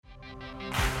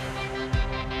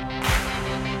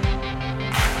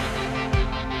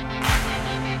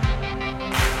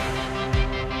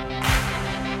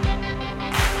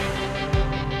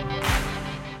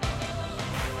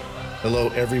Hello,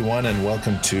 everyone, and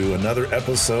welcome to another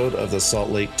episode of the Salt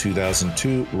Lake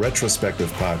 2002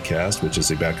 Retrospective Podcast, which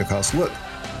is a back-of-house look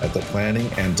at the planning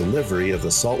and delivery of the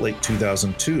Salt Lake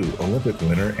 2002 Olympic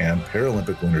Winter and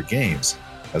Paralympic Winter Games,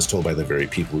 as told by the very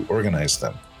people who organized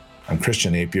them. I'm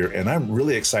Christian Napier, and I'm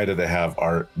really excited to have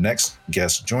our next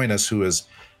guest join us, who is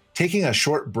taking a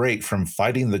short break from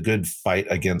fighting the good fight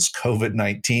against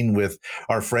COVID-19 with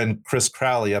our friend Chris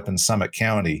Crowley up in Summit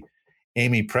County.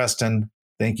 Amy Preston,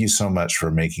 thank you so much for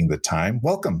making the time.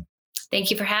 Welcome. Thank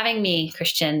you for having me,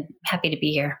 Christian. Happy to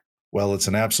be here. Well, it's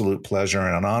an absolute pleasure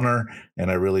and an honor,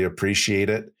 and I really appreciate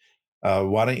it.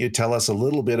 Why don't you tell us a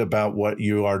little bit about what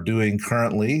you are doing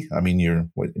currently? I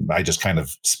mean, I just kind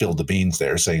of spilled the beans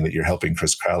there saying that you're helping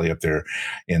Chris Crowley up there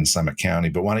in Summit County,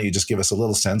 but why don't you just give us a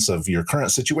little sense of your current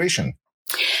situation?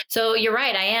 So you're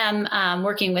right. I am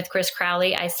working with Chris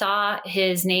Crowley. I saw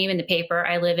his name in the paper.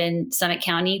 I live in Summit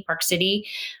County, Park City.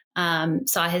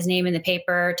 Saw his name in the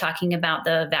paper talking about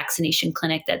the vaccination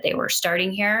clinic that they were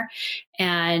starting here.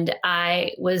 And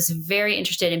I was very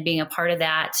interested in being a part of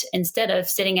that. Instead of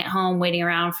sitting at home waiting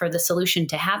around for the solution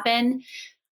to happen,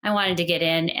 I wanted to get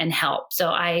in and help. So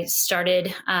I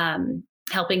started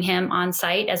helping him on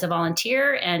site as a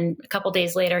volunteer. And a couple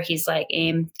days later, he's like,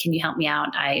 Aim, can you help me out?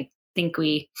 I think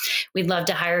we'd love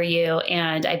to hire you.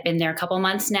 And I've been there a couple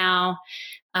months now.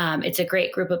 It's a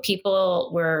great group of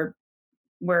people.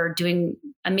 We're doing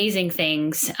amazing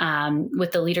things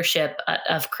with the leadership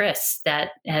of Chris that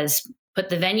has put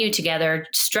the venue together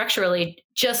structurally,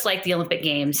 just like the Olympic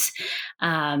Games.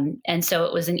 And so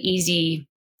it was an easy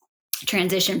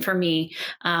transition for me.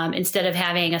 Instead of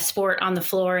having a sport on the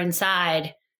floor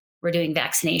inside, we're doing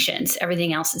vaccinations.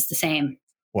 Everything else is the same.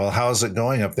 Well, how is it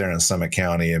going up there in Summit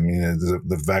County? I mean,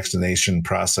 the vaccination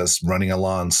process running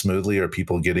along smoothly? Are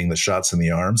people getting the shots in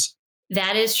the arms?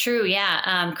 That is true.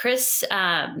 Yeah. Chris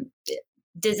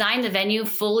designed the venue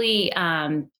fully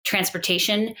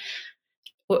transportation.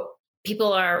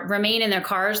 People remain in their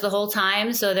cars the whole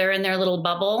time. So they're in their little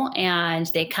bubble and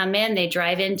they come in, they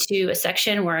drive into a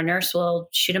section where a nurse will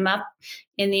shoot them up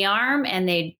in the arm and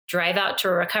they drive out to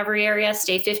a recovery area,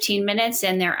 stay 15 minutes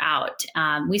and they're out.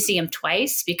 We see them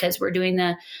twice because we're doing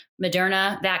the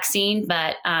Moderna vaccine,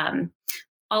 but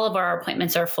all of our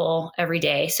appointments are full every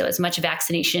day. So as much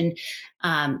vaccination,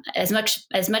 as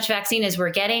much vaccine as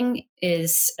we're getting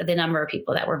is the number of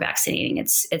people that we're vaccinating.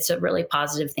 It's a really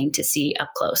positive thing to see up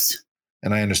close.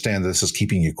 And I understand this is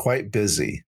keeping you quite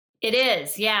busy. It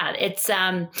is. Yeah. It's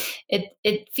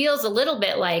it feels a little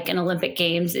bit like an Olympic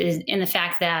Games in the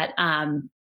fact that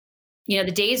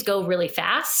the days go really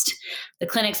fast. The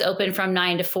clinic's open from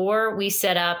 9 to 4. We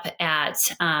set up at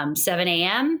 7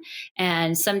 a.m.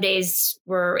 And some days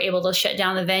we're able to shut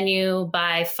down the venue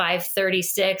by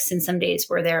 5:36. And some days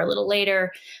we're there a little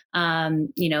later.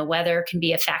 Weather can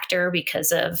be a factor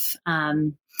because of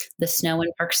the snow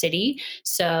in Park City.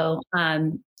 So,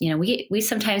 we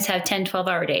sometimes have 10,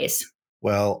 12-hour days.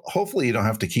 Well, hopefully you don't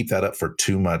have to keep that up for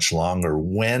too much longer.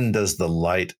 When does the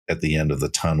light at the end of the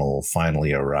tunnel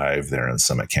finally arrive there in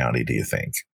Summit County, do you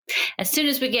think? As soon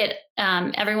as we get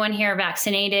everyone here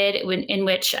vaccinated, in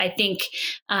which I think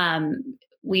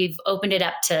we've opened it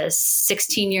up to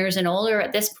 16 years and older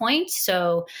at this point.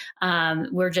 So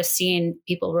we're just seeing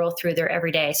people roll through there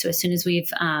every day. So as soon as we've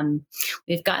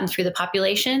gotten through the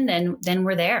population, then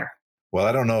we're there. Well,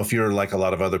 I don't know if you're like a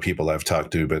lot of other people I've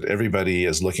talked to, but everybody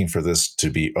is looking for this to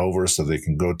be over so they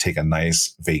can go take a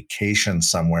nice vacation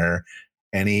somewhere.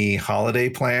 Any holiday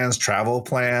plans, travel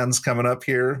plans coming up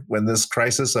here when this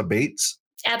crisis abates?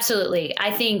 Absolutely.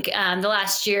 I think the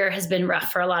last year has been rough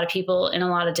for a lot of people in a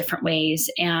lot of different ways.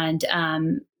 And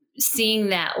seeing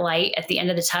that light at the end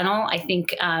of the tunnel, I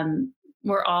think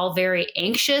we're all very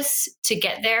anxious to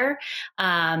get there,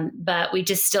 but we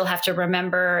just still have to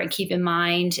remember and keep in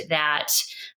mind that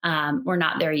we're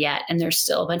not there yet. And there's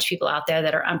still a bunch of people out there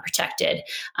that are unprotected.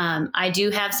 I do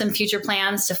have some future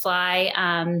plans to fly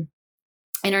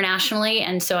internationally.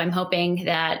 And so I'm hoping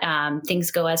that things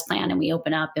go as planned and we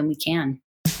open up and we can.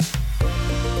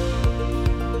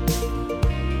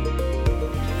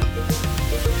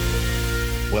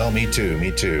 Well, me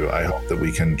too. I hope that we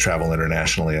can travel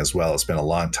internationally as well. It's been a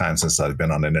long time since I've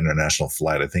been on an international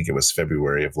flight. I think it was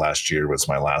February of last year was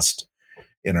my last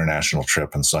international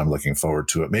trip. And so I'm looking forward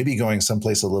to it. Maybe going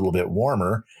someplace a little bit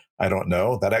warmer. I don't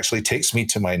know. That actually takes me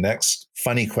to my next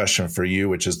funny question for you,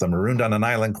 which is the marooned on an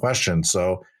island question.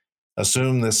 So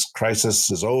assume this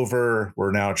crisis is over.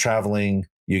 We're now traveling.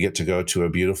 You get to go to a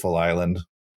beautiful island.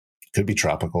 Could be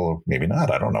tropical, maybe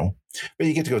not. I don't know. But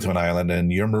you get to go to an island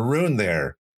and you're marooned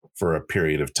there for a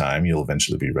period of time. You'll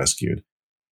eventually be rescued.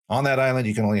 On that island,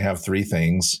 you can only have three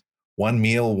things. one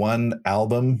meal, one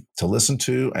album to listen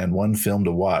to, and one film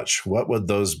to watch, what would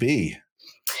those be?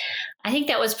 I think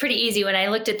that was pretty easy. When I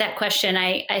looked at that question,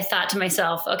 I thought to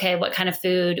myself, okay, what kind of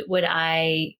food would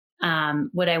I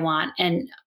want? And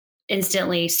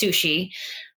instantly sushi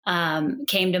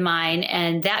came to mind.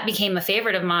 And that became a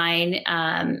favorite of mine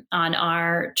on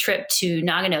our trip to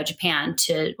Nagano, Japan,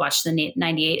 to watch the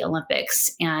 98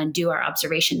 Olympics and do our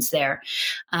observations there.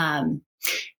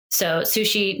 So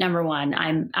sushi, number one,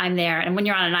 I'm there. And when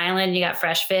you're on an island and you got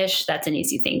fresh fish, that's an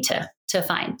easy thing to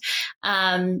find.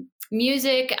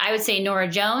 Music, I would say Norah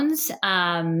Jones.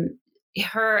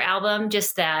 Her album,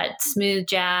 just that smooth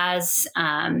jazz,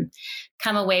 Come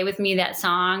Away With Me, that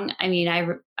song. I mean,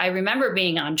 I remember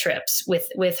being on trips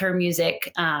with her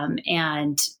music,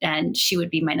 and she would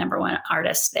be my number one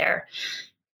artist there.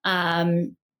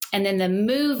 And then the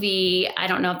movie, I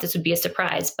don't know if this would be a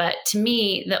surprise, but to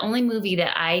me, the only movie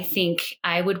that I think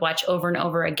I would watch over and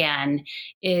over again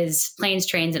is Planes,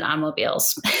 Trains, and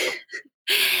Automobiles.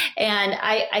 And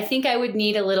I think I would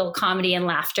need a little comedy and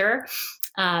laughter.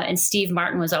 And Steve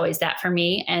Martin was always that for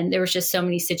me. And there was just so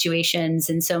many situations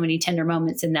and so many tender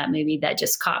moments in that movie that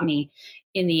just caught me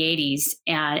in the 80s.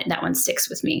 And that one sticks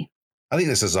with me. I think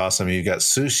this is awesome. You got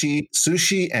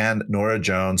sushi and Norah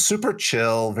Jones, super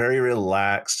chill, very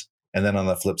relaxed. And then on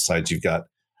the flip side, you've got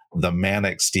the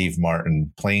manic Steve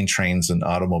Martin, Plane, Trains, and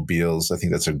Automobiles. I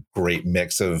think that's a great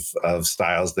mix of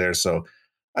styles there. So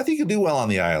I think you do well on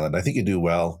the island. I think you do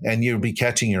well. And you'll be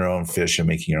catching your own fish and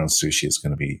making your own sushi. It's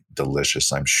going to be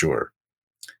delicious, I'm sure.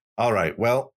 All right.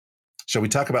 Well, shall we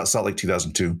talk about Salt Lake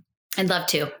 2002? I'd love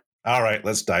to. All right.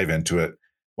 Let's dive into it.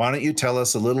 Why don't you tell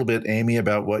us a little bit, Amy,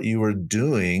 about what you were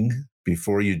doing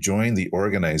before you joined the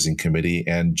organizing committee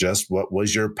and just what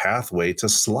was your pathway to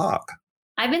SLOC?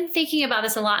 I've been thinking about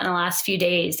this a lot in the last few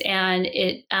days, and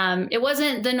it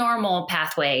wasn't the normal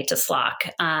pathway to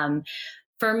SLOC.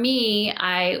 For me,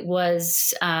 I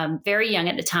was very young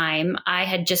at the time. I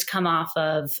had just come off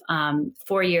of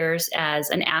 4 years as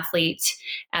an athlete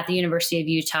at the University of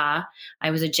Utah. I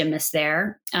was a gymnast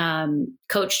there,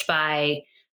 coached by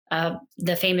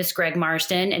the famous Greg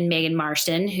Marsden and Megan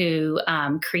Marsden, who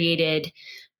created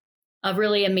a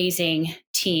really amazing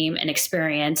team and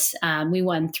experience. We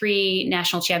won 3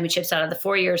 national championships out of the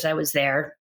 4 years I was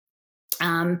there.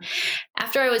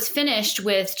 After I was finished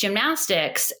with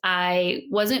gymnastics, I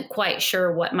wasn't quite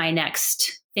sure what my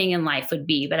next thing in life would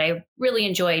be, but I really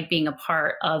enjoyed being a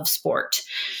part of sport.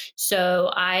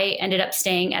 So I ended up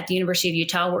staying at the University of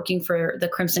Utah, working for the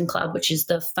Crimson Club, which is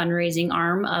the fundraising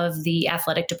arm of the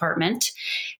athletic department,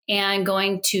 and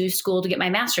going to school to get my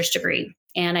master's degree.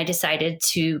 And I decided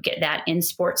to get that in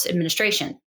sports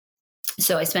administration.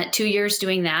 So I spent 2 years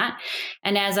doing that.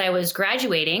 And as I was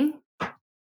graduating,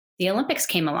 the Olympics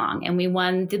came along and we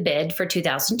won the bid for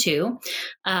 2002.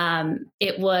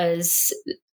 It was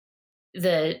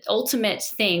the ultimate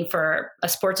thing for a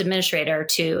sports administrator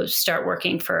to start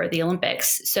working for the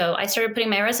Olympics. So I started putting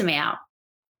my resume out.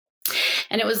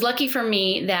 And it was lucky for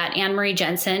me that Anne Marie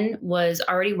Jensen was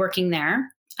already working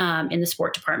there in the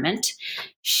sport department.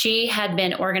 She had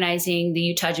been organizing the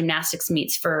Utah gymnastics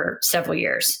meets for several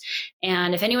years.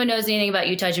 And if anyone knows anything about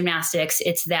Utah gymnastics,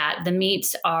 it's that the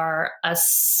meets are a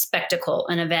spectacle,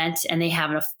 an event, and they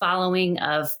have a following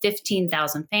of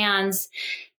 15,000 fans.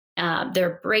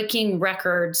 They're breaking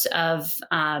records of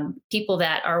people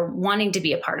that are wanting to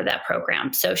be a part of that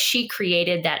program. So she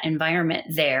created that environment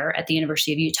there at the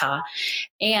University of Utah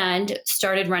and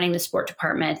started running the sport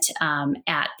department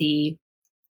at the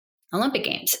Olympic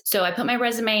Games. So I put my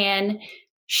resume in.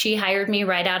 She hired me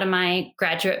right out of my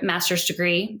graduate master's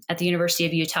degree at the University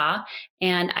of Utah.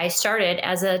 And I started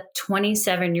as a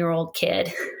 27-year-old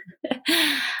kid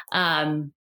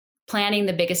planning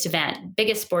the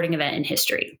biggest sporting event in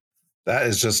history. That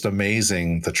is just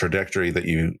amazing, the trajectory that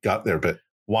you got there. But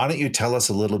why don't you tell us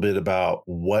a little bit about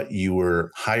what you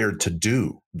were hired to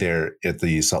do there at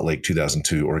the Salt Lake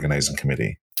 2002 organizing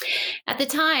committee? At the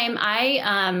time,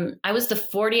 I was the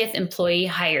 40th employee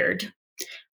hired,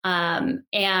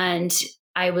 and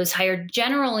I was hired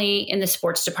generally in the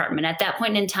sports department. At that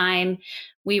point in time,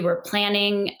 we were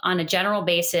planning on a general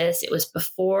basis. It was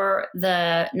before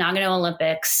the Nagano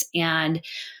Olympics, and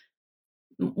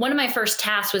one of my first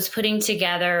tasks was putting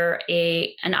together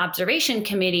an observation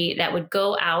committee that would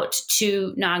go out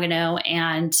to Nagano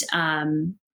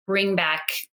and bring back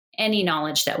any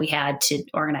knowledge that we had to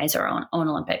organize our own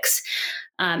Olympics.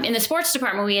 In the sports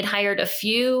department, we had hired a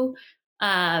few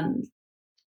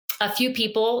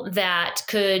people that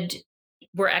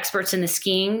were experts in the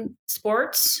skiing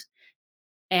sports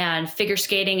and figure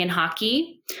skating and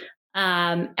hockey.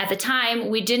 At the time,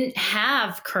 we didn't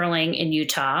have curling in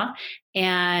Utah.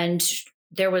 and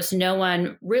there was no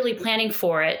one really planning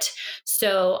for it.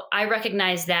 So I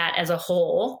recognize that as a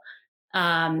whole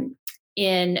in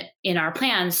our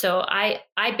plan. So I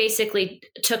basically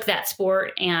took that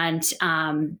sport and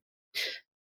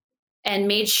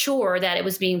made sure that it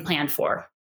was being planned for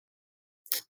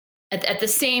at the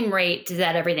same rate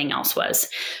that everything else was.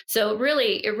 So it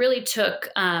really took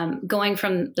going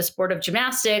from the sport of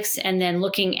gymnastics and then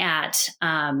looking at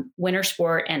winter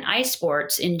sport and ice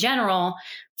sports in general,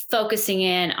 focusing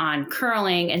in on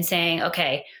curling and saying,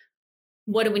 okay,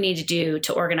 what do we need to do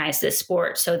to organize this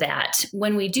sport so that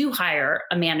when we do hire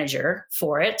a manager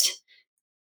for it,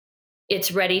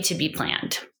 it's ready to be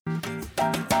planned.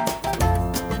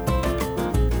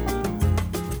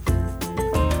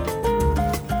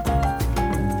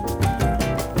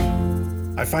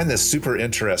 I find this super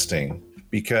interesting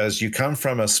because you come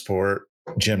from a sport,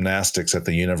 gymnastics, at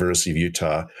the University of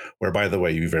Utah, where, by the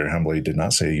way, you very humbly did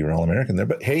not say you were All-American there.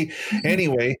 But hey,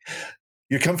 anyway,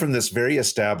 you come from this very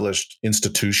established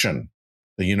institution,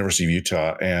 the University of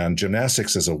Utah, and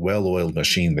gymnastics is a well-oiled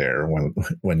machine there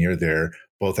when you're there,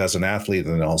 both as an athlete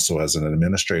and also as an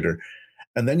administrator.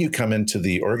 And then you come into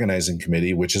the organizing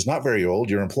committee, which is not very old.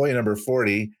 You're employee number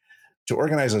 40 to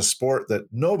organize a sport that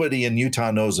nobody in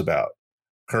Utah knows about,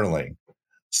 curling.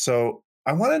 So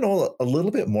I want to know a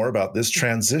little bit more about this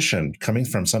transition coming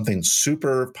from something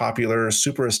super popular,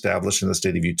 super established in the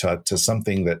state of Utah to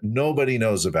something that nobody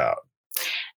knows about.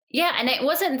 Yeah. And it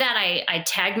wasn't that I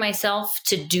tagged myself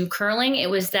to do curling. It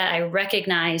was that I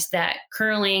recognized that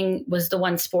curling was the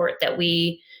one sport that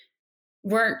we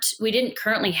didn't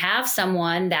currently have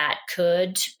someone that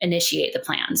could initiate the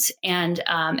plans. And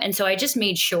so I just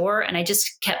made sure, and I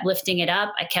just kept lifting it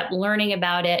up. I kept learning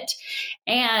about it.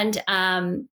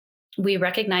 And we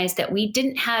recognized that we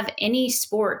didn't have any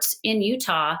sports in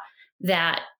Utah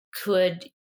that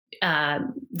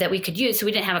we could use. So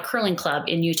we didn't have a curling club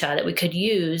in Utah that we could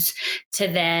use to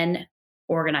then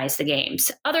organize the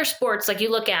games. Other sports, like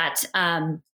you look at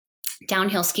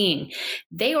downhill skiing,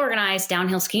 they organize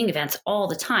downhill skiing events all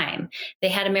the time. They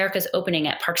had America's Opening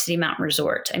at Park City Mountain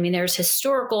Resort. I mean, there's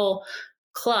historical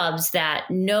clubs that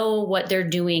know what they're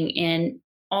doing in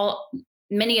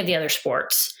many of the other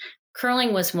sports.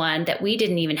 Curling was one that we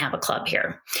didn't even have a club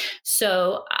here.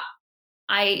 So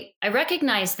I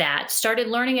recognized that, started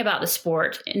learning about the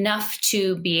sport enough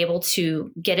to be able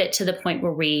to get it to the point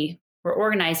where we were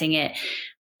organizing it.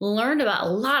 Learned a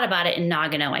lot about it in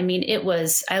Nagano. I mean, it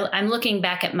was, I'm looking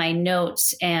back at my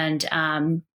notes and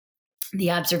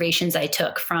the observations I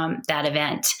took from that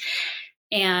event.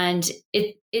 And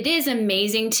it is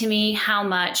amazing to me how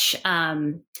much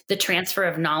the transfer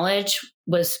of knowledge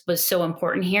was so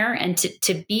important here, and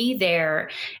to be there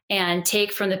and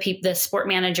take from the sport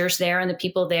managers there and the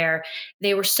people there.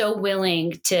 They were so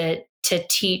willing to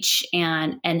teach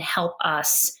and help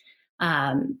us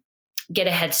get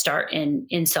a head start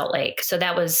in Salt Lake. So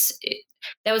that was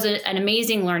an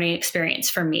amazing learning experience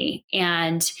for me.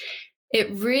 And it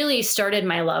really started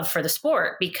my love for the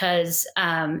sport because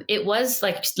it was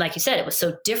like you said, it was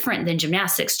so different than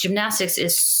gymnastics. Gymnastics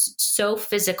is so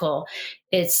physical.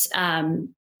 It's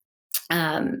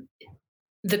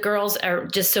the girls are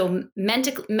just so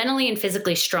mentally and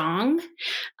physically strong.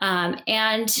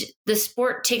 And the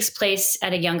sport takes place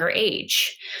at a younger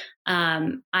age.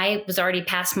 I was already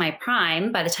past my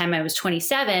prime by the time I was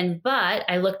 27, but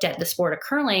I looked at the sport of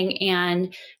curling,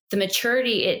 and the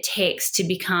maturity it takes to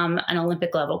become an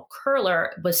Olympic level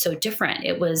curler was so different.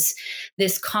 It was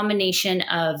this combination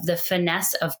of the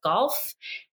finesse of golf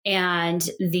and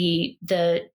the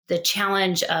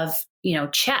challenge of,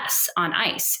 chess on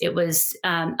ice. It was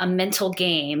a mental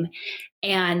game.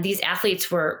 And these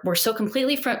athletes were so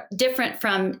completely different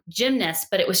from gymnasts,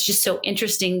 but it was just so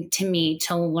interesting to me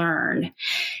to learn.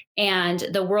 And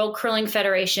the World Curling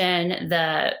Federation,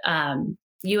 the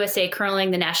USA Curling,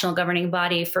 the national governing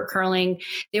body for curling,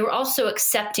 they were also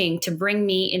accepting to bring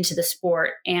me into the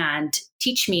sport and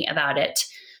teach me about it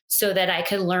so that I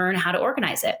could learn how to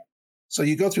organize it. So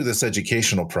you go through this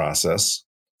educational process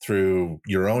through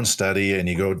your own study, and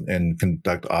you go and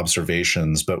conduct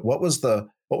observations. But what was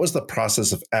the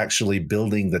process of actually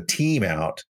building the team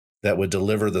out that would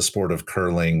deliver the sport of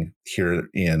curling here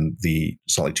in the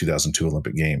Salt Lake 2002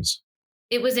 Olympic Games?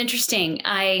 It was interesting.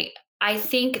 I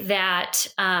think that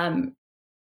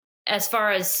as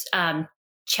far as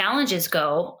challenges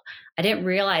go, I didn't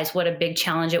realize what a big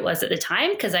challenge it was at the time,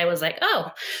 because I was like,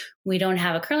 oh, we don't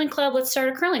have a curling club. Let's start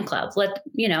a curling club.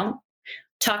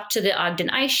 Talk to the Ogden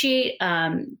Ice Sheet,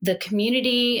 the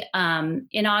community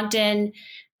in Ogden,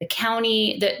 the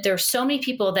county. There are so many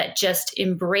people that just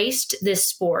embraced this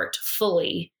sport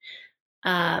fully.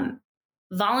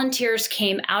 volunteers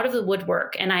came out of the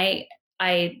woodwork, and I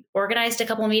organized a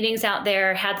couple of meetings out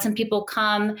there, had some people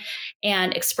come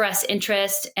and express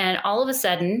interest. And all of a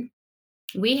sudden,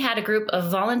 we had a group of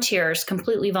volunteers,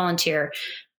 completely volunteer,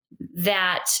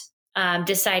 that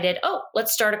decided, oh,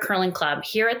 let's start a curling club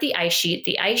here at the Ice Sheet.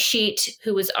 The Ice Sheet,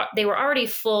 they were already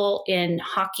full in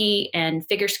hockey and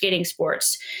figure skating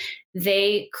sports.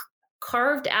 They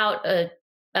carved out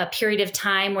a period of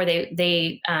time where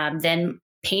they then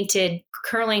painted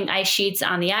curling ice sheets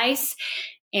on the ice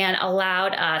and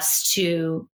allowed us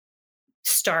to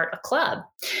start a club.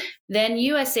 Then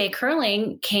USA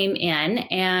Curling came in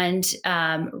and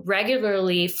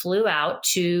regularly flew out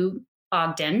to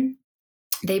Ogden.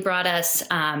 They brought us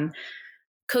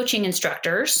coaching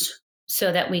instructors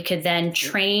so that we could then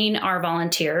train our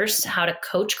volunteers how to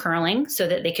coach curling so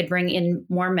that they could bring in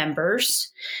more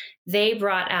members. They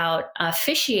brought out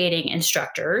officiating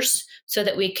instructors so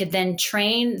that we could then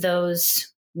train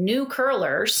those new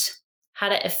curlers how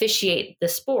to officiate the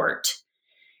sport.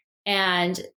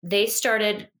 And they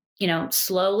started,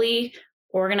 slowly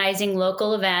organizing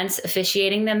local events,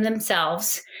 officiating them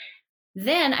themselves.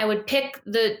 Then I would pick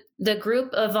the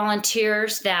group of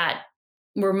volunteers that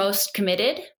were most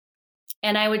committed,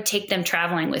 and I would take them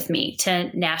traveling with me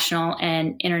to national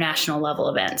and international level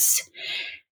events,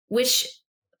 which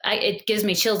it gives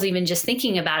me chills even just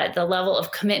thinking about it, the level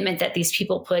of commitment that these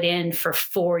people put in for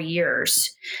 4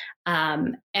 years.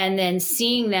 And then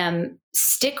seeing them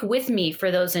stick with me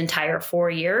for those entire 4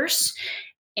 years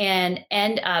and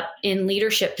end up in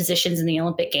leadership positions in the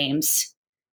Olympic Games,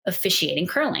 officiating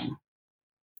curling.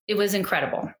 It was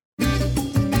incredible.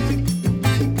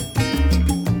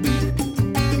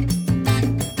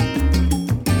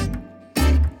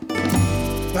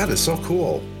 That is so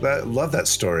cool. Love that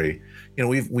story.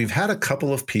 We've had a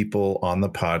couple of people on the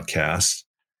podcast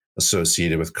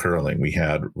associated with curling. We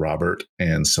had Robert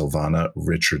and Silvana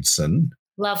Richardson.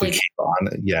 Lovely people.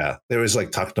 Yeah. It was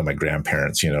like talking to my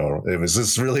grandparents, it was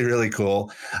just really, really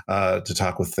cool to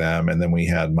talk with them. And then we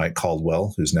had Mike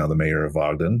Caldwell, who's now the mayor of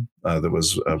Ogden, that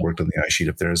was worked on the Ice Sheet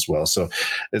up there as well. So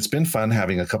it's been fun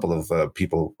having a couple of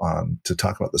people on to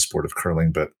talk about the sport of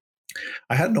curling. But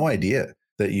I had no idea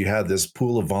that you had this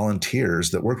pool of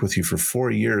volunteers that worked with you for 4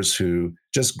 years who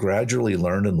just gradually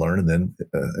learned and then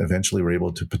eventually were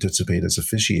able to participate as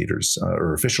officiators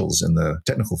or officials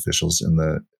technical officials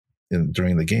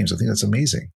during the games. I think that's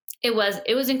amazing. It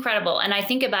was incredible. And I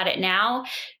think about it now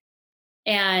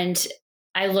and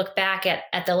I look back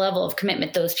at the level of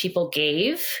commitment those people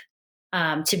gave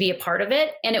to be a part of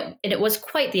it. And it was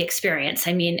quite the experience.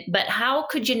 I mean, but how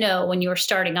could you know when you were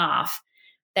starting off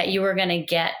that you were going to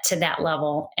get to that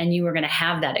level and you were going to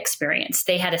have that experience?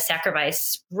 They had to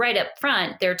sacrifice right up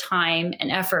front their time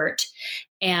and effort,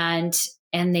 and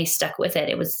they stuck with it.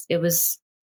 It was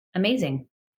amazing.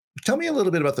 Tell me a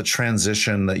little bit about the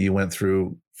transition that you went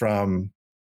through from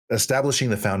establishing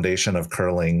the foundation of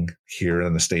curling here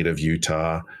in the state of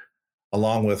Utah,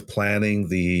 along with planning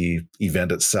the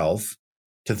event itself,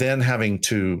 to then having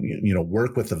to,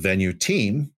 work with the venue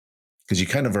team, because you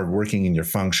kind of are working in your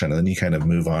function and then you kind of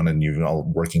move on and you're all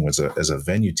working as a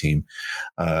venue team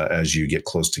as you get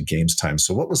close to games time.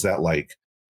 So what was that like?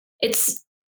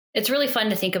 It's really fun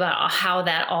to think about how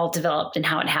that all developed and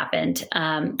how it happened.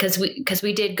 Because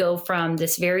we did go from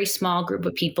this very small group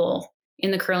of people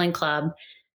in the curling club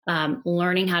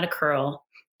learning how to curl,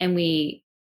 and we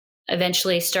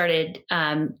eventually started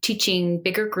teaching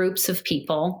bigger groups of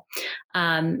people.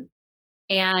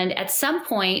 And at some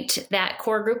point, that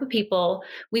core group of people,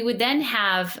 we would then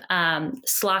have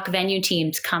SLOC venue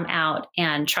teams come out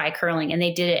and try curling. And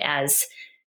they did it as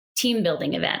team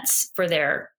building events for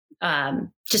their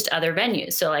just other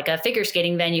venues. So like a figure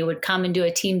skating venue would come and do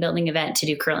a team building event to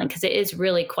do curling, because it is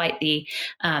really quite the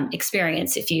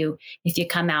experience if you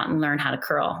come out and learn how to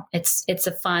curl. It's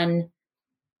a fun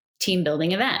team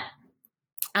building event.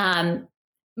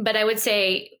 But I would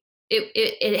say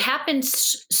it happened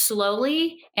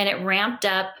slowly, and it ramped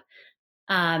up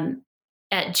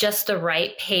at just the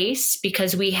right pace,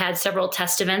 because we had several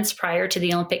test events prior to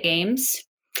the Olympic Games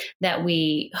that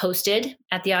we hosted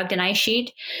at the Ogden Ice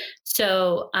Sheet.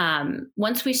 So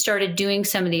once we started doing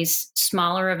some of these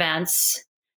smaller events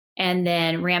and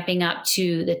then ramping up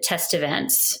to the test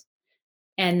events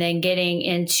and then getting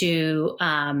into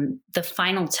the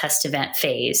final test event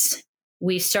phase,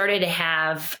 we started to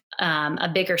have a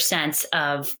bigger sense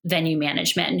of venue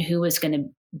management and who was going to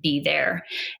be there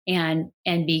and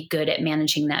be good at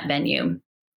managing that venue.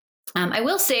 I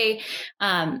will say,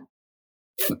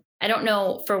 I don't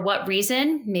know for what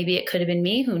reason, maybe it could have been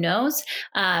me, who knows.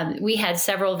 We had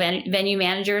several venue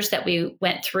managers that we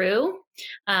went through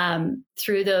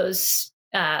those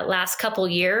last couple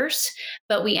years,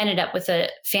 but we ended up with a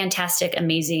fantastic,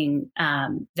 amazing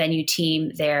venue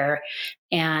team there.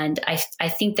 And I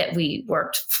think that we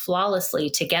worked flawlessly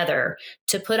together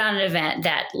to put on an event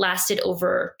that lasted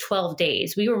over 12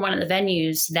 days. We were one of the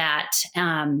venues that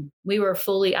we were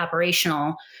fully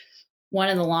operational, one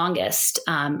of the longest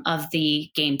of the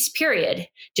games period,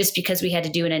 just because we had to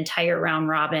do an entire round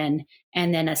robin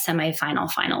and then a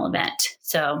semifinal final event.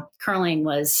 So curling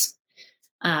was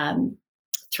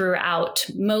throughout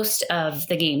most of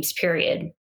the games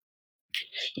period,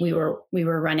 we were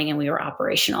running and we were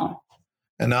operational.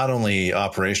 And not only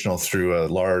operational through a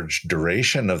large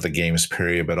duration of the games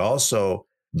period, but also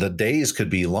the days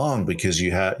could be long because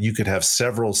you could have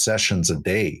several sessions a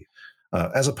day,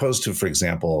 as opposed to, for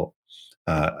example,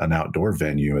 an outdoor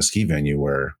venue, a ski venue,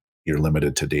 where you're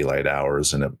limited to daylight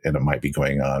hours and it might be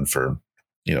going on for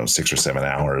 6 or 7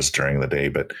 hours during the day.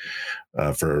 But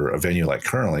for a venue like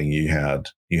curling, you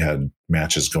had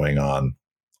matches going on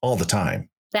all the time.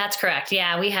 That's correct.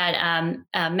 Yeah, we had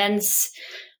a men's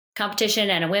competition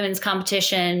and a women's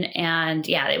competition, and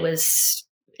yeah, it was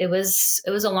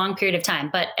a long period of time.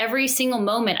 But every single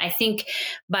moment, I think,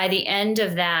 by the end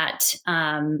of that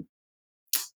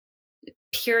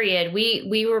period,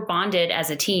 we were bonded as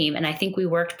a team, and I think we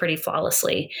worked pretty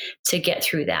flawlessly to get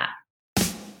through that.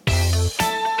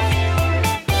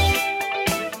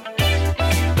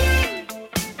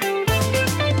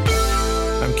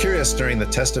 I'm curious, during the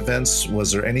test events,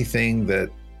 was there anything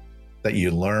that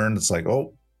you learned? It's like,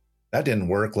 oh, that didn't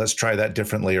work. Let's try that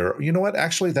differently. Or, you know what?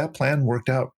 Actually, that plan worked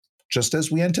out just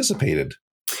as we anticipated.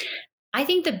 I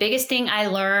think the biggest thing I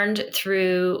learned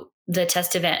through the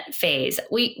test event phase,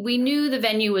 we knew the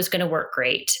venue was going to work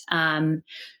great.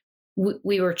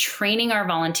 We were training our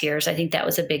volunteers. I think that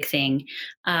was a big thing.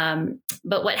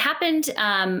 But what happened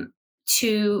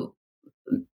to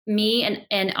me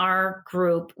and our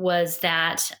group was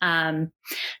that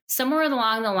somewhere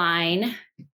along the line,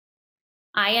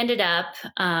 I ended up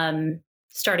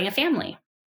starting a family.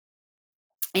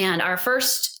 And our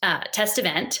first test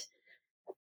event,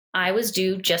 I was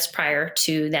due just prior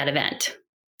to that event.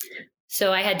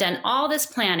 So I had done all this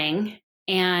planning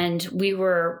and we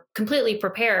were completely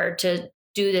prepared to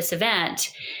do this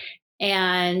event.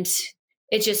 And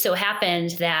it just so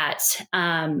happened that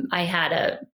I had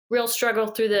a real struggle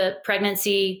through the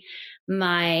pregnancy.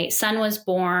 My son was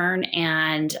born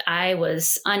and I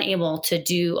was unable to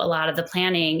do a lot of the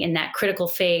planning in that critical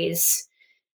phase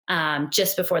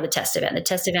just before the test event. The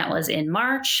test event was in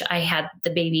March. I had the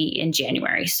baby in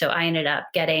January. So I ended up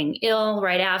getting ill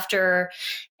right after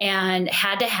and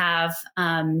had to have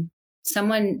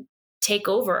someone take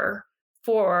over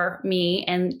for me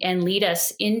and lead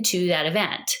us into that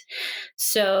event.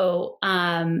 So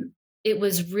it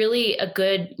was really a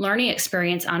good learning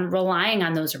experience on relying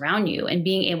on those around you and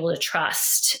being able to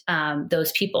trust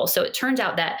those people. So it turns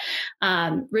out that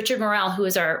Richard Morrell, who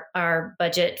is our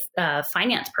budget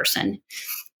finance person,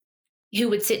 who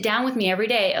would sit down with me every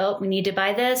day. Oh, we need to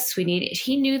buy this.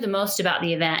 He knew the most about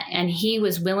the event, and he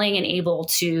was willing and able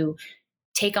to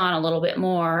take on a little bit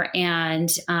more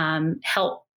and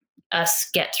help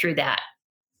us get through that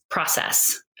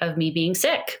process of me being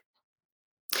sick.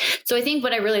 So I think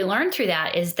what I really learned through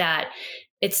that is that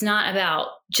it's not about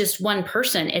just one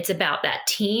person. It's about that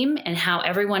team and how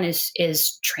everyone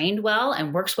is trained well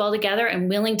and works well together and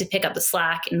willing to pick up the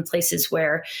slack in the places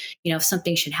where, if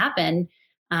something should happen,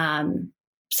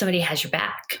 somebody has your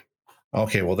back.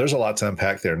 Okay, well, there's a lot to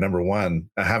unpack there. Number one,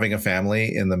 having a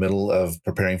family in the middle of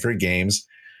preparing for games,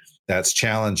 that's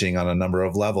challenging on a number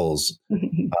of levels.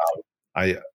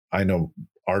 I know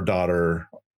our daughter,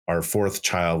 our fourth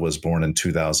child, was born in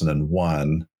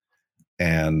 2001.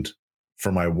 And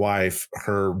for my wife,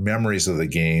 her memories of the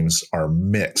games are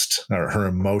mixed. Her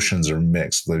emotions are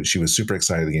mixed. She was super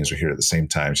excited the games were here at the same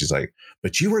time. She's like,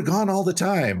 but you were gone all the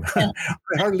time. I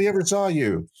hardly ever saw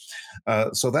you.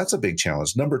 So that's a big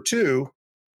challenge. Number two,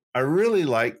 I really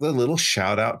like the little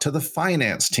shout out to the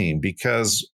finance team,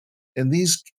 because in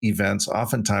these events,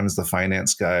 oftentimes the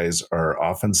finance guys are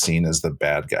often seen as the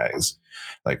bad guys.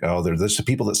 Like, oh, there's the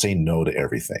people that say no to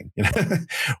everything.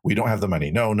 We don't have the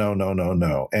money. No.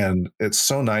 And it's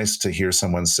so nice to hear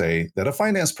someone say that a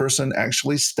finance person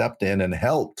actually stepped in and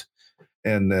helped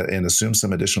and assumed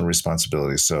some additional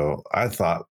responsibility. So I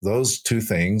thought those two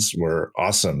things were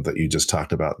awesome that you just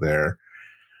talked about there.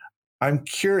 I'm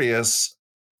curious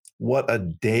what a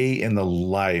day in the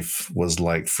life was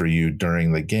like for you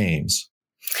during the games.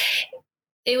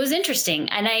 It was interesting.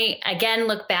 And I, again,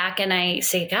 look back and I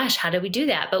say, gosh, how did we do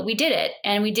that? But we did it.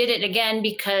 And we did it again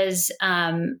because,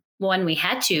 one, we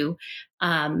had to,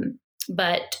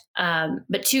 but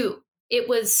two,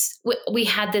 we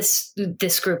had this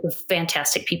group of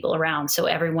fantastic people around, so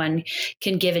everyone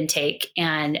can give and take.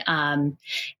 And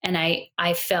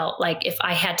I felt like if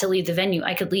I had to leave the venue,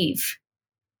 I could leave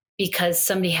because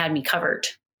somebody had me covered.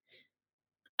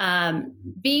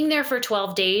 Being there for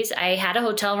 12 days, I had a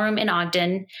hotel room in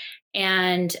Ogden,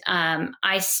 and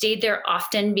I stayed there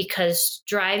often because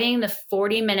driving the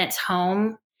 40 minutes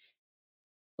home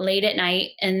late at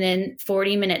night and then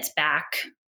 40 minutes back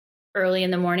early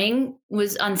in the morning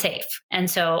was unsafe. And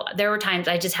so there were times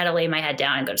I just had to lay my head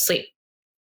down and go to sleep.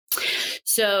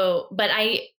 So, but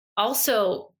I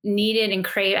also needed and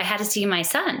craved, I had to see my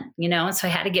son, and so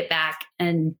I had to get back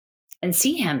and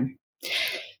see him.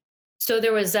 So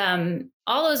there was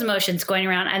all those emotions going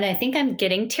around, and I think I'm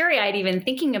getting teary-eyed even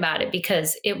thinking about it,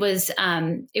 because it was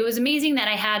amazing that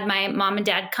I had my mom and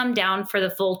dad come down for the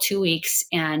full 2 weeks,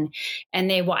 and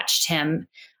they watched him.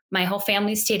 My whole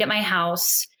family stayed at my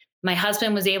house. My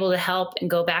husband was able to help and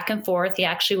go back and forth. He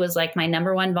actually was like my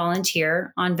number one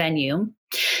volunteer on venue.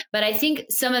 But I think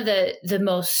some of the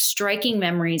most striking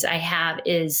memories I have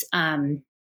is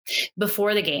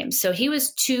before the games. So he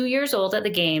was 2 years old at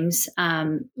the games.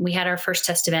 We had our first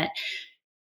test event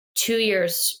 2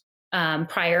 years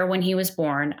prior when he was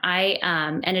born. I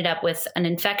ended up with an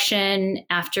infection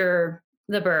after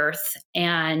the birth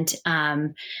and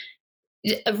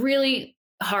a really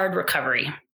hard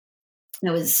recovery. I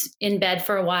was in bed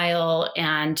for a while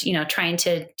and, trying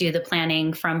to do the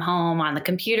planning from home on the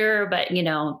computer, but,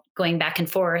 going back and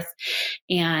forth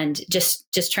and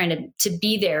just trying to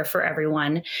be there for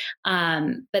everyone.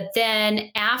 But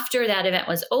then after that event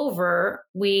was over,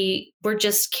 we were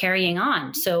just carrying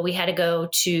on. So we had to go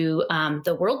to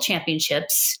the World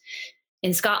Championships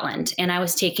in Scotland, and I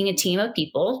was taking a team of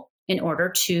people in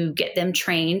order to get them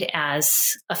trained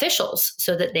as officials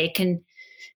so that they can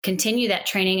continue that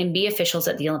training and be officials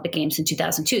at the Olympic Games in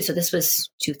 2002. So this was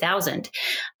 2000.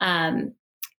 And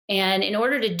in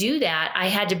order to do that, I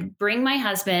had to bring my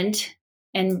husband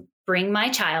and bring my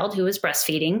child who was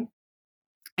breastfeeding.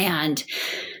 And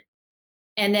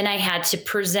then I had to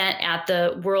present at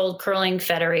the World Curling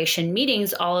Federation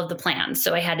meetings all of the plans.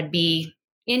 So I had to be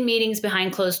in meetings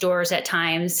behind closed doors at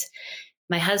times.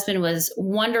 My husband was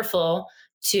wonderful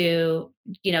to,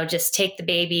 just take the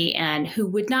baby, and who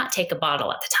would not take a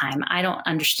bottle at the time. I don't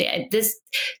understand. This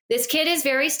kid is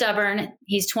very stubborn.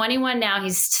 He's 21 now.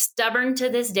 He's stubborn to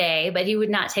this day, but he would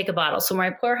not take a bottle. So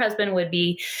my poor husband would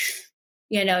be,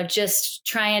 just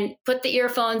try and put the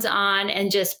earphones on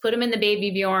and just put him in the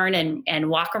Baby Bjorn and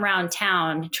walk around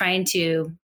town trying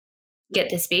to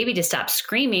get this baby to stop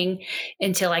screaming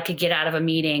until I could get out of a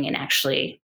meeting and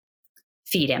actually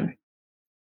feed him.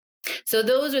 So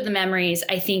those are the memories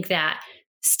I think that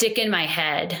stick in my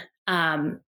head.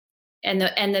 And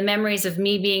the memories of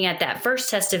me being at that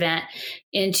first test event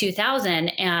in 2000,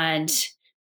 and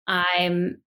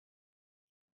I'm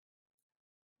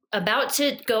about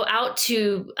to go out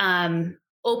to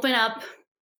open up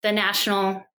the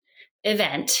national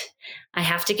event. I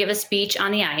have to give a speech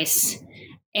on the ice,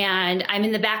 and I'm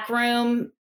in the back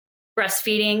room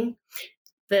breastfeeding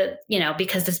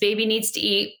because this baby needs to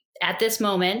eat at this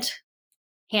moment,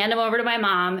 hand him over to my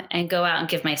mom and go out and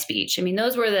give my speech. I mean,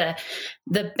 those were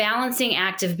the balancing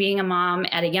act of being a mom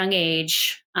at a young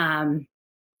age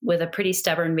with a pretty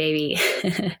stubborn baby.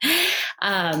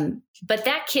 But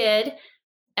that kid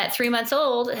at 3 months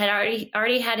old had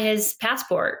already had his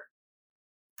passport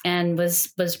and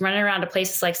was running around to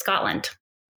places like Scotland.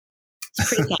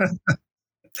 It's pretty fun.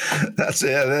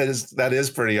 That is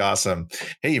pretty awesome.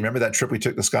 Hey, you remember that trip we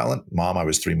took to Scotland? Mom, I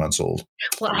was 3 months old.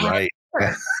 Well, right.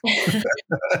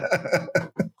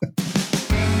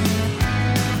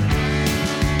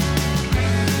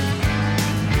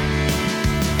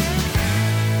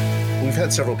 We've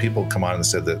had several people come on and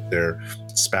said that their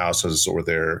spouses or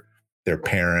their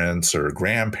parents or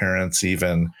grandparents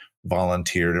even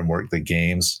volunteered and worked the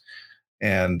games.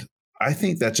 And I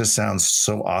think that just sounds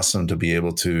so awesome to be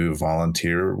able to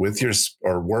volunteer with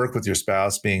or work with your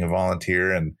spouse, being a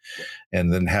volunteer, and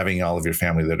then having all of your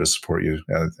family there to support you.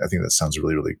 I think that sounds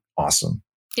really, really awesome.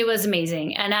 It was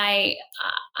amazing. And I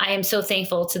am so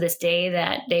thankful to this day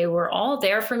that they were all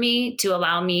there for me to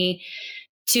allow me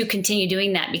to continue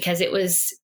doing that, because it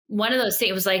was one of those things.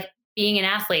 It was like being an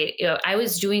athlete. I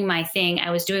was doing my thing.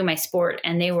 I was doing my sport,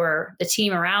 and they were the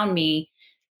team around me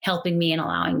helping me and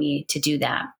allowing me to do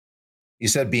that. You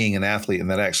said being an athlete,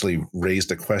 and that actually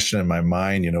raised a question in my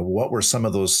mind. What were some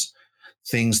of those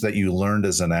things that you learned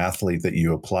as an athlete that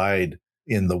you applied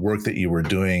in the work that you were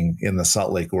doing in the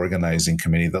Salt Lake Organizing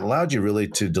Committee that allowed you really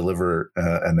to deliver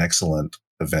an excellent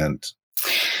event?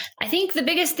 I think the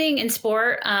biggest thing in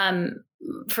sport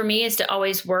for me is to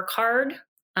always work hard.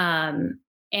 And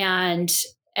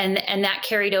that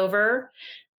carried over.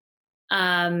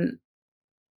 Um,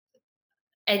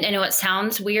 and I know it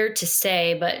sounds weird to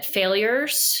say, but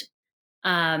failures,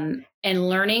 and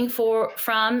learning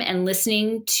from and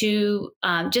listening to,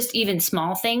 just even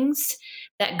small things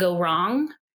that go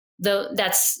wrong, though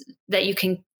that you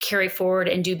can carry forward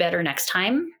and do better next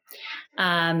time.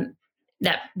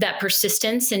 That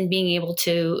persistence and being able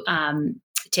to,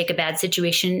 take a bad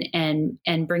situation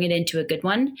and bring it into a good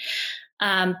one.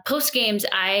 Post games,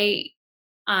 I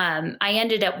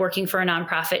ended up working for a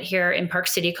nonprofit here in Park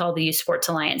City called the Youth Sports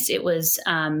Alliance. It was,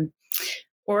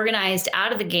 organized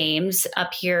out of the games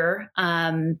up here,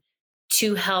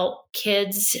 to help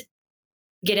kids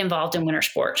get involved in winter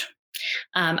sport.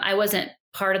 I wasn't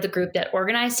part of the group that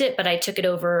organized it, but I took it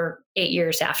over 8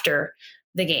 years after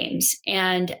the games.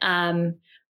 And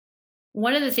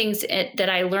one of the things that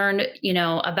I learned,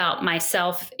 about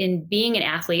myself in being an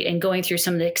athlete and going through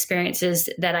some of the experiences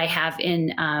that I have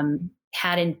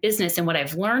had in business and what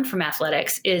I've learned from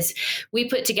athletics is we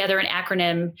put together an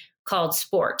acronym called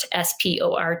SPORT,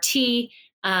 SPORT.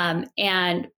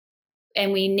 And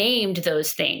we named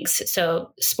those things.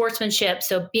 So sportsmanship,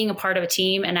 so being a part of a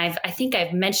team. And I think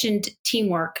I've mentioned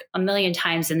teamwork a million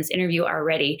times in this interview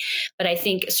already, but I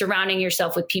think surrounding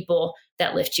yourself with people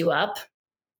that lift you up,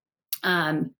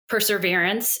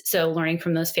 perseverance, so learning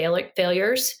from those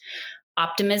failures,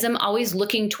 optimism, always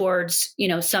looking towards,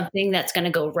 something that's going to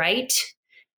go right,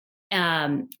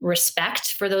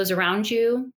 respect for those around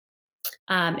you,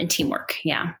 and teamwork.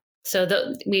 Yeah. So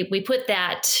we put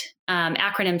that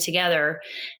acronym together,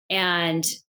 and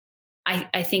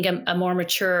I think a more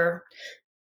mature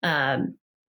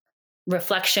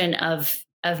reflection of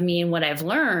me and what I've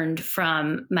learned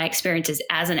from my experiences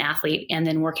as an athlete, and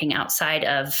then working outside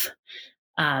of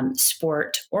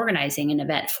sport, organizing an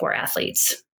event for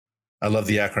athletes. I love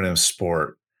the acronym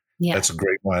SPORT. Yeah. That's a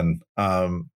great one.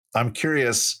 I'm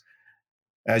curious,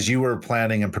 as you were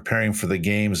planning and preparing for the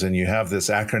games, and you have this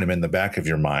acronym in the back of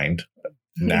your mind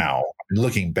now,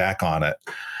 looking back on it,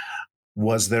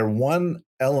 was there one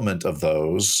element of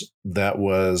those that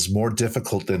was more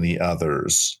difficult than the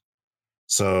others?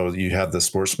 So you have the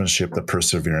sportsmanship, the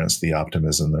perseverance, the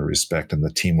optimism, the respect, and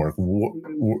the teamwork.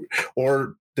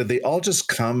 Or did they all just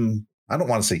come, I don't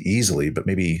want to say easily, but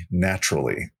maybe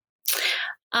naturally?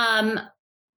 I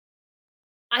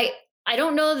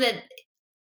don't know that.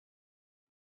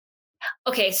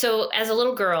 Okay, so as a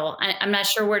little girl, I'm not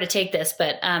sure where to take this,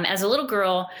 but as a little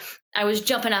girl, I was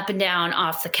jumping up and down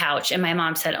off the couch, and my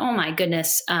mom said, "Oh my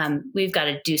goodness, we've got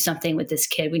to do something with this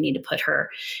kid. We need to put her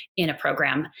in a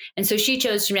program." And so she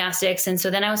chose gymnastics, and so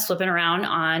then I was flipping around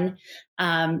on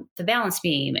the balance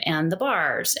beam and the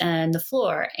bars and the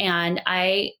floor, and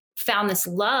I found this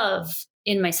love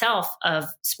in myself of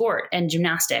sport and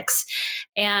gymnastics,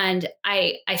 and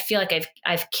I feel like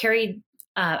I've carried.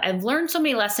 I've learned so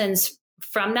many lessons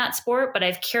from that sport, but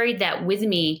I've carried that with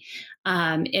me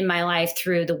in my life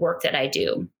through the work that I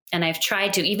do. And I've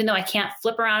tried to, even though I can't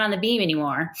flip around on the beam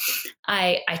anymore,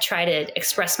 I try to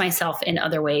express myself in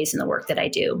other ways in the work that I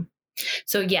do.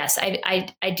 So yes,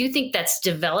 I do think that's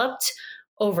developed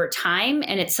over time,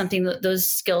 and it's something that those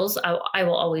skills I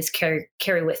will always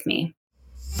carry with me.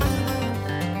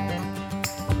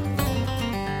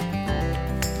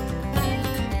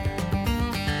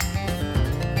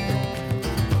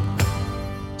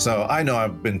 So I know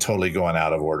I've been totally going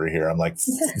out of order here. I'm like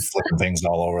flipping things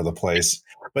all over the place,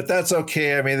 but that's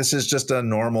okay. I mean, this is just a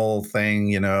normal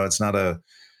thing. It's not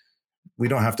we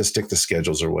don't have to stick to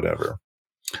schedules or whatever.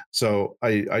 So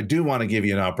I do want to give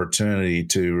you an opportunity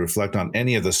to reflect on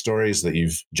any of the stories that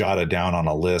you've jotted down on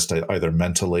a list, either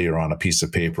mentally or on a piece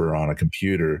of paper or on a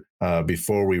computer,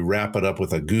 before we wrap it up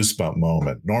with a goosebump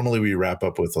moment. Normally we wrap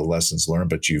up with the lessons learned,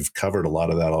 but you've covered a lot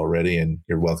of that already, and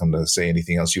you're welcome to say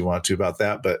anything else you want to about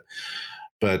that. But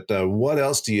what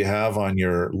else do you have on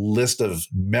your list of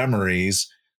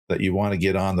memories that you want to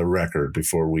get on the record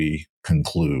before we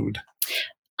conclude?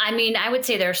 I mean, I would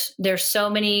say there's so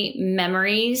many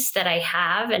memories that I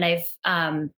have, and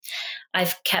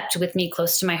I've kept with me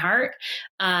close to my heart.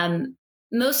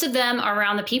 Most of them are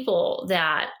around the people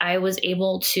that I was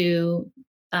able to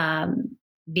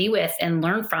be with and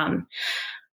learn from.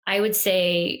 I would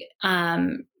say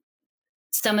some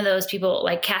of those people,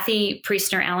 like Kathy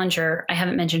Priestner Allinger, I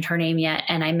haven't mentioned her name yet,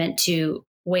 and I meant to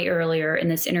way earlier in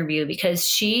this interview, because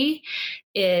she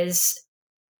is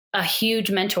a huge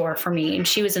mentor for me. And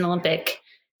she was an Olympic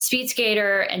speed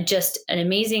skater and just an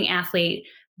amazing athlete,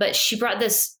 but she brought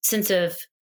this sense of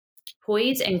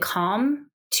poise and calm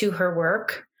to her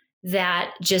work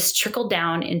that just trickled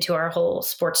down into our whole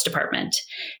sports department.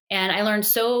 And I learned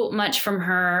so much from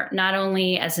her, not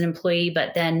only as an employee,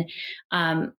 but then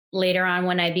later on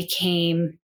when I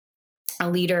became a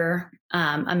leader,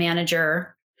 a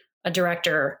manager, a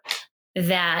director,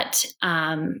 that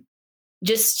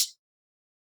just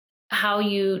how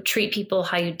you treat people,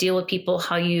 how you deal with people,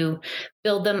 how you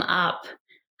build them up,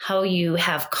 how you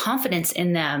have confidence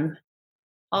in them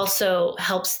also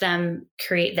helps them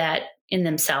create that in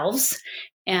themselves.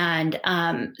 And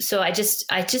so I just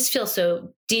feel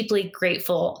so deeply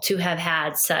grateful to have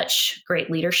had such great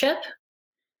leadership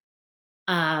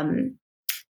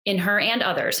in her and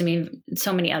others. I mean,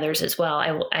 so many others as well.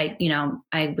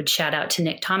 I would shout out to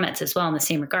Nick Tometz as well in the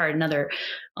same regard, another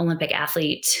Olympic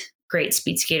athlete, great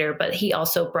speed skater, but he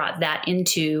also brought that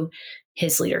into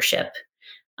his leadership.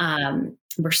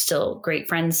 We're still great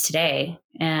friends today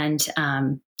and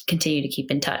continue to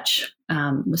keep in touch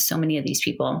with so many of these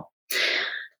people.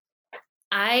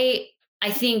 I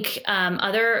think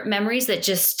other memories that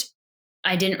just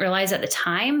I didn't realize at the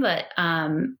time, but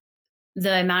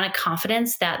the amount of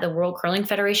confidence that the World Curling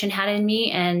Federation had in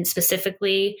me, and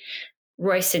specifically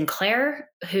Roy Sinclair,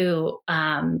 who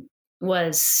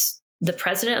was the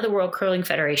president of the World Curling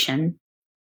Federation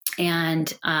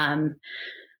and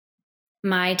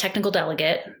my technical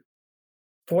delegate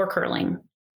for curling.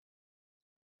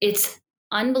 It's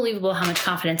unbelievable how much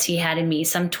confidence he had in me,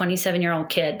 some 27-year-old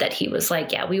kid, that he was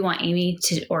like, yeah, we want Amy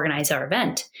to organize our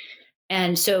event.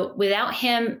 And so without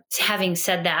him having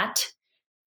said that,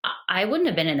 I wouldn't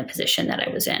have been in the position that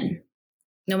I was in,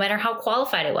 no matter how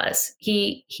qualified I was.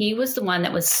 He was the one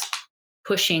that was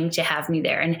pushing to have me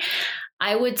there. And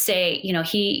I would say,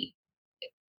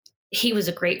 he was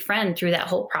a great friend through that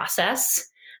whole process,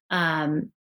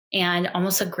 and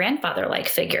almost a grandfather-like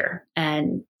figure.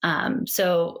 And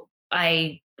so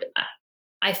I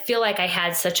feel like I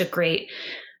had such a great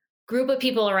group of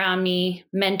people around me,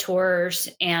 mentors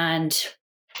and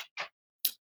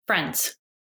friends.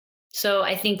 So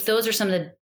I think those are some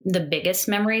of the biggest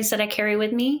memories that I carry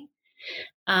with me.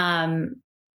 Some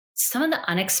of the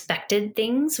unexpected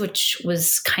things, which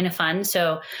was kind of fun.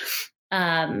 So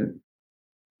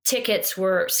tickets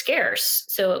were scarce.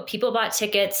 So people bought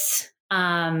tickets.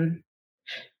 And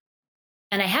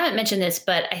I haven't mentioned this,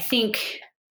 but I think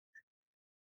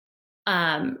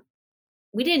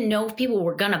we didn't know if people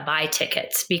were going to buy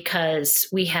tickets because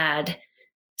we had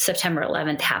September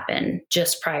 11th happen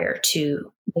just prior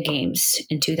to the games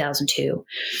in 2002.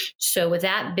 So with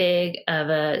that big of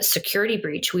a security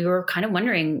breach, we were kind of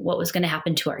wondering what was going to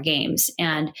happen to our games.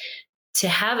 And to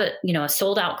have a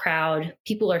sold out crowd,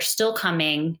 people are still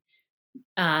coming,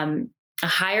 a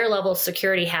higher level of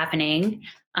security happening,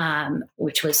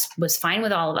 which was fine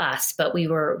with all of us, but we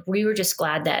were just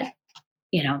glad that,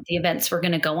 the events were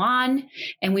going to go on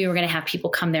and we were going to have people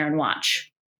come there and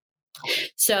watch.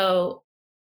 So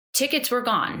tickets were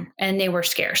gone and they were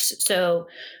scarce. So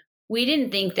we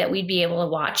didn't think that we'd be able to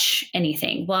watch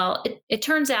anything. Well, it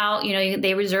turns out,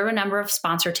 they reserve a number of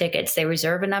sponsor tickets. They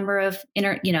reserve a number of,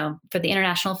 for the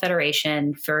International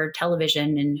Federation, for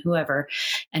television and whoever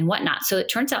and whatnot. So it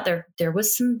turns out there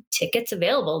was some tickets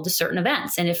available to certain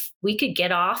events. And if we could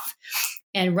get off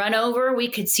and run over, we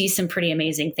could see some pretty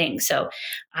amazing things. So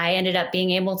I ended up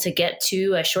being able to get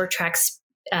to a short track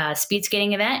speed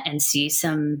skating event and see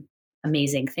some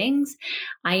amazing things.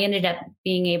 I ended up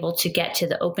being able to get to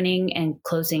the opening and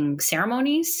closing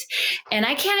ceremonies. And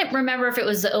I can't remember if it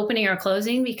was the opening or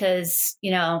closing because,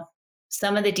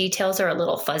 some of the details are a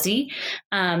little fuzzy.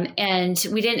 And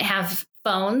we didn't have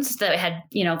phones that had,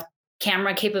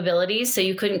 camera capabilities. So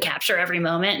you couldn't capture every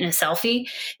moment in a selfie.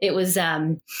 It was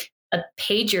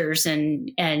pagers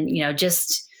and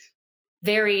just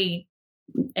very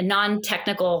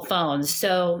non-technical phones.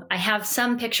 So I have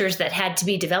some pictures that had to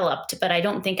be developed, but I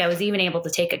don't think I was even able to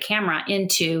take a camera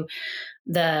into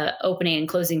the opening and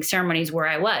closing ceremonies where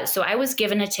I was. So I was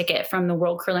given a ticket from the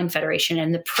World Curling Federation,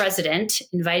 and the president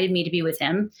invited me to be with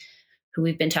him, who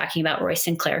we've been talking about, Roy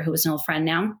Sinclair, who is an old friend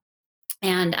now.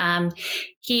 And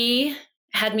he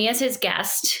had me as his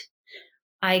guest.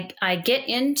 I get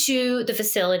into the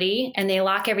facility and they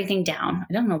lock everything down.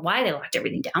 I don't know why they locked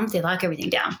everything down, but they lock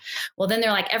everything down. Well, then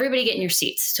they're like, everybody get in your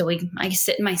seats. So I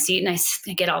sit in my seat and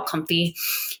I get all comfy.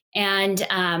 And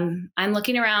I'm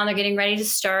looking around. They're getting ready to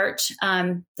start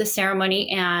the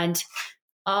ceremony. And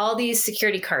all these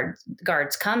security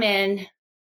guards come in.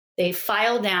 They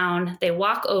file down. They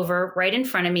walk over right in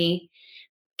front of me.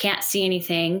 Can't see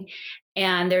anything.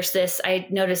 And I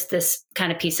noticed this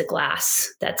kind of piece of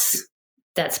glass that's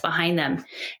behind them.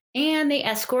 And they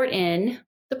escort in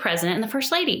the president and the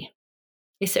first lady.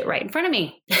 They sit right in front of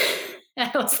me.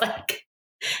 And I was like,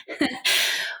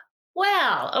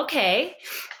 Well, okay.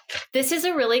 This is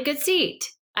a really good seat.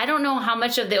 I don't know how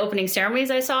much of the opening ceremonies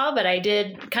I saw, but I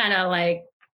did kind of like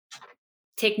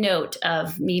take note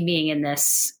of me being in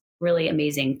this really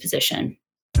amazing position.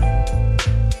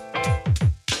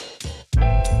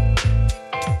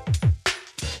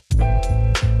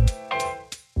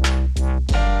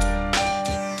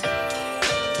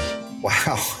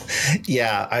 Wow.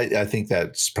 Yeah, I think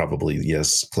that's probably,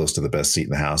 yes, close to the best seat in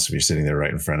the house. If you're sitting there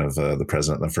right in front of the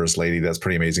president and the first lady, that's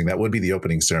pretty amazing. That would be the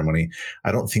opening ceremony.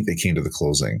 I don't think they came to the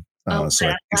closing. Oh, So I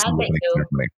think it's the glad that opening you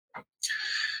ceremony.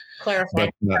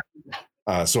 clarified.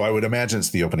 But so I would imagine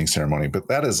it's the opening ceremony, but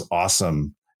that is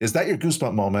awesome. Is that your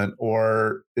goosebump moment,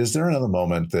 or is there another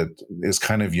moment that is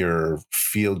kind of your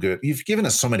feel good? You've given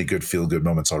us so many good feel good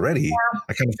moments already. Yeah.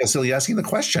 I kind of feel silly asking the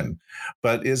question,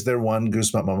 but is there one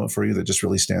goosebump moment for you that just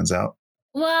really stands out?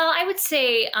 Well, I would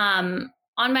say on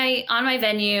my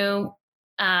venue,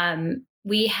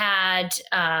 we had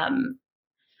a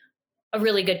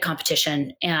really good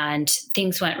competition, and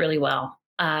things went really well.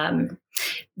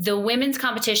 The women's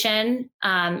competition,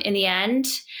 in the end,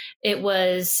 it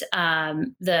was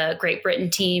the Great Britain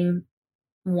team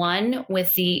won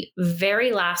with the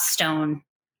very last stone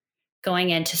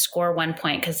going in to score 1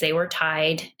 point because they were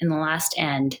tied in the last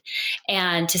end.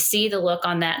 And to see the look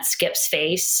on that skip's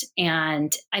face,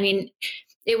 and I mean,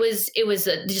 it was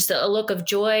just a look of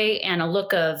joy and a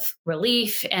look of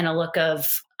relief and a look of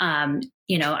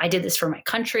I did this for my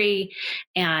country,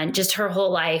 and just her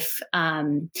whole life.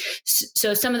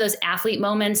 So some of those athlete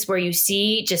moments where you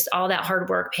see just all that hard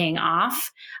work paying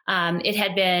off. It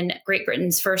had been Great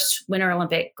Britain's first Winter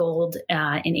Olympic gold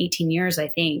in 18 years, I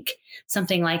think,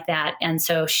 something like that. And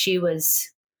so it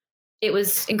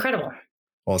was incredible.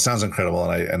 Well, it sounds incredible,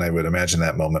 and I would imagine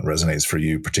that moment resonates for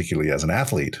you, particularly as an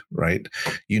athlete, right?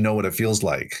 You know what it feels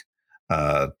like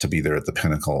to be there at the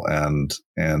pinnacle, and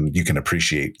you can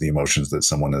appreciate the emotions that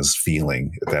someone is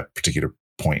feeling at that particular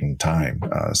point in time.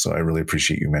 So I really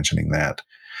appreciate you mentioning that.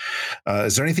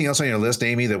 Is there anything else on your list,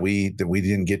 Amy, that we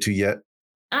didn't get to yet?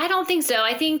 I don't think so.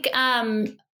 I think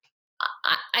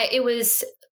it was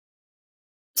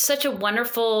such a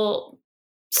wonderful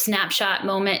snapshot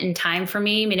moment in time for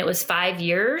me. I mean, it was 5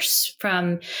 years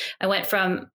I went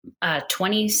from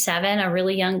 27, a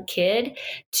really young kid,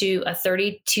 to a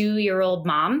 32-year-old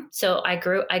mom. So I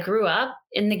grew up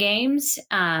in the games.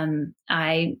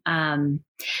 I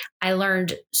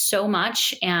learned so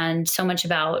much, and so much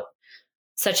about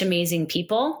such amazing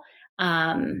people.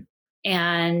 And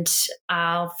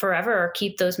I'll forever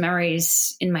keep those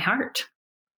memories in my heart.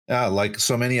 Like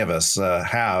so many of us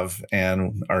have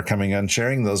and are coming and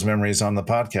sharing those memories on the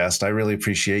podcast. I really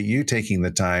appreciate you taking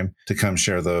the time to come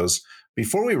share those.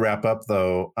 Before we wrap up,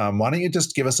 though, why don't you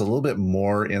just give us a little bit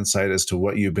more insight as to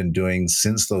what you've been doing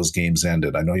since those games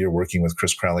ended? I know you're working with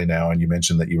Chris Crowley now, and you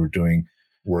mentioned that you were doing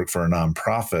work for a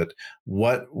nonprofit.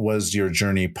 What was your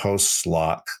journey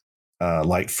post-SLOC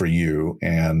like for you?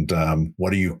 And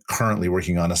what are you currently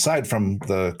working on aside from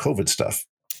the COVID stuff?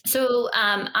 So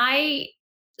I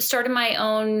started my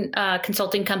own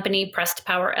consulting company, Pressed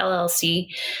Power LLC,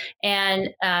 and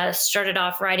started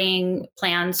off writing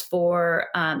plans for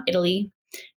Italy.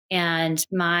 And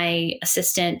my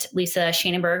assistant, Lisa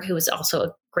Schanenberg, who was also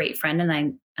a great friend, and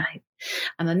I'm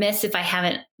amiss if I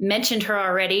haven't mentioned her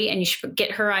already, and you should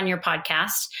get her on your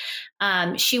podcast.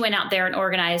 She went out there and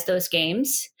organized those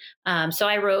games. So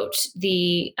I wrote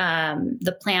the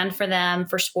plan for them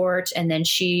for sport, and then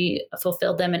she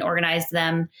fulfilled them and organized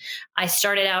them. I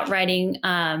started out writing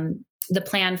the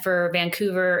plan for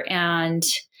Vancouver, and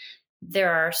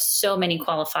there are so many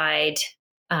qualified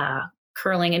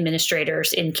curling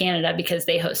administrators in Canada because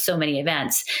they host so many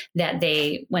events that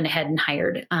they went ahead and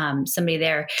hired somebody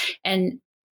there. And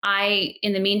I,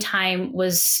 in the meantime,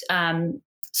 was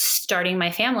starting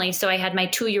my family. So I had my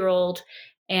 2-year-old,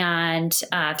 and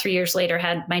 3 years later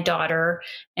had my daughter,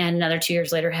 and another 2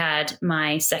 years later had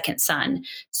my second son.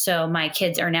 So my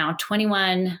kids are now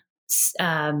 21,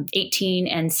 18,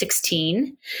 and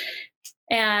 16.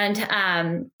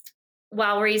 And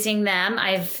while raising them,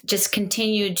 I've just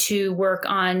continued to work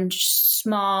on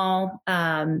small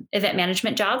event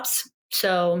management jobs.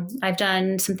 So I've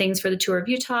done some things for the Tour of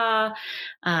Utah.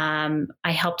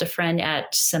 I helped a friend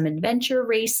at some adventure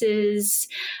races.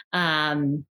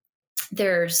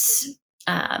 There's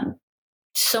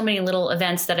so many little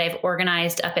events that I've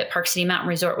organized up at Park City Mountain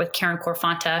Resort with Karen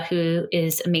Corfanta, who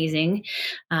is amazing.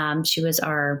 She was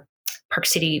our Park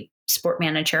City sport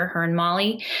manager, her and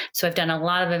Molly. So I've done a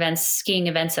lot of events, skiing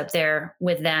events up there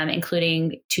with them,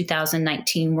 including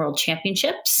 2019 World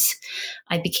Championships.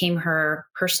 I became her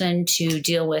person to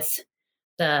deal with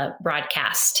the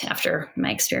broadcast after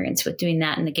my experience with doing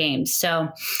that in the games. So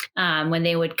when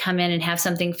they would come in and have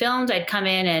something filmed, I'd come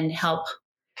in and help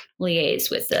liaise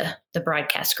with the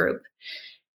broadcast group.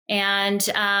 And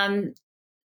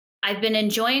I've been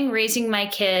enjoying raising my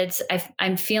kids.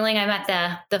 I'm feeling I'm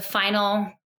at the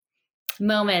final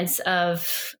moments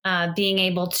of being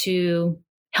able to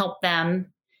help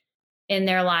them in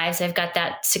their lives. I've got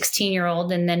that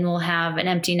 16-year-old, and then we'll have an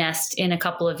empty nest in a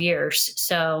couple of years.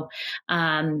 So,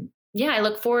 I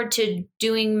look forward to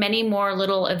doing many more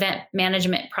little event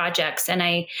management projects. And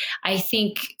I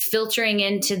think filtering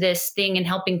into this thing and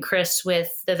helping Chris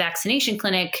with the vaccination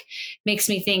clinic makes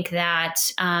me think that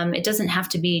it doesn't have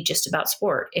to be just about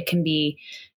sport. It can be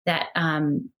that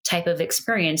type of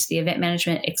experience. The event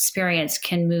management experience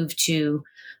can move to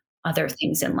other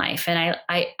things in life. And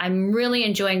I'm really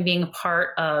enjoying being a part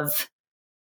of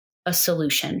a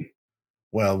solution.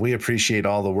 Well, we appreciate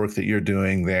all the work that you're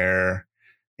doing there.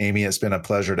 Amy, it's been a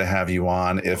pleasure to have you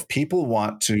on. If people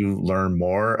want to learn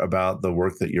more about the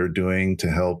work that you're doing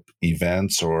to help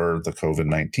events or the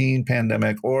COVID-19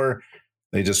 pandemic, or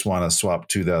they just want to swap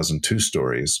 2002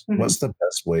 stories, what's the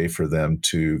best way for them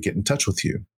to get in touch with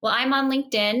you? Well, I'm on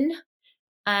LinkedIn.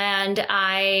 And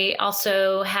I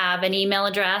also have an email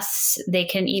address. They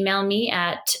can email me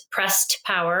at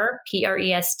prestpower,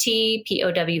 PRESTPOWER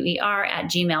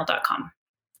 @gmail.com.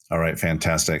 All right.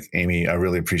 Fantastic. Amy, I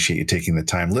really appreciate you taking the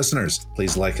time. Listeners,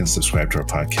 please like and subscribe to our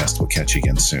podcast. We'll catch you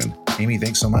again soon. Amy,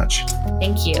 thanks so much.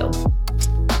 Thank you.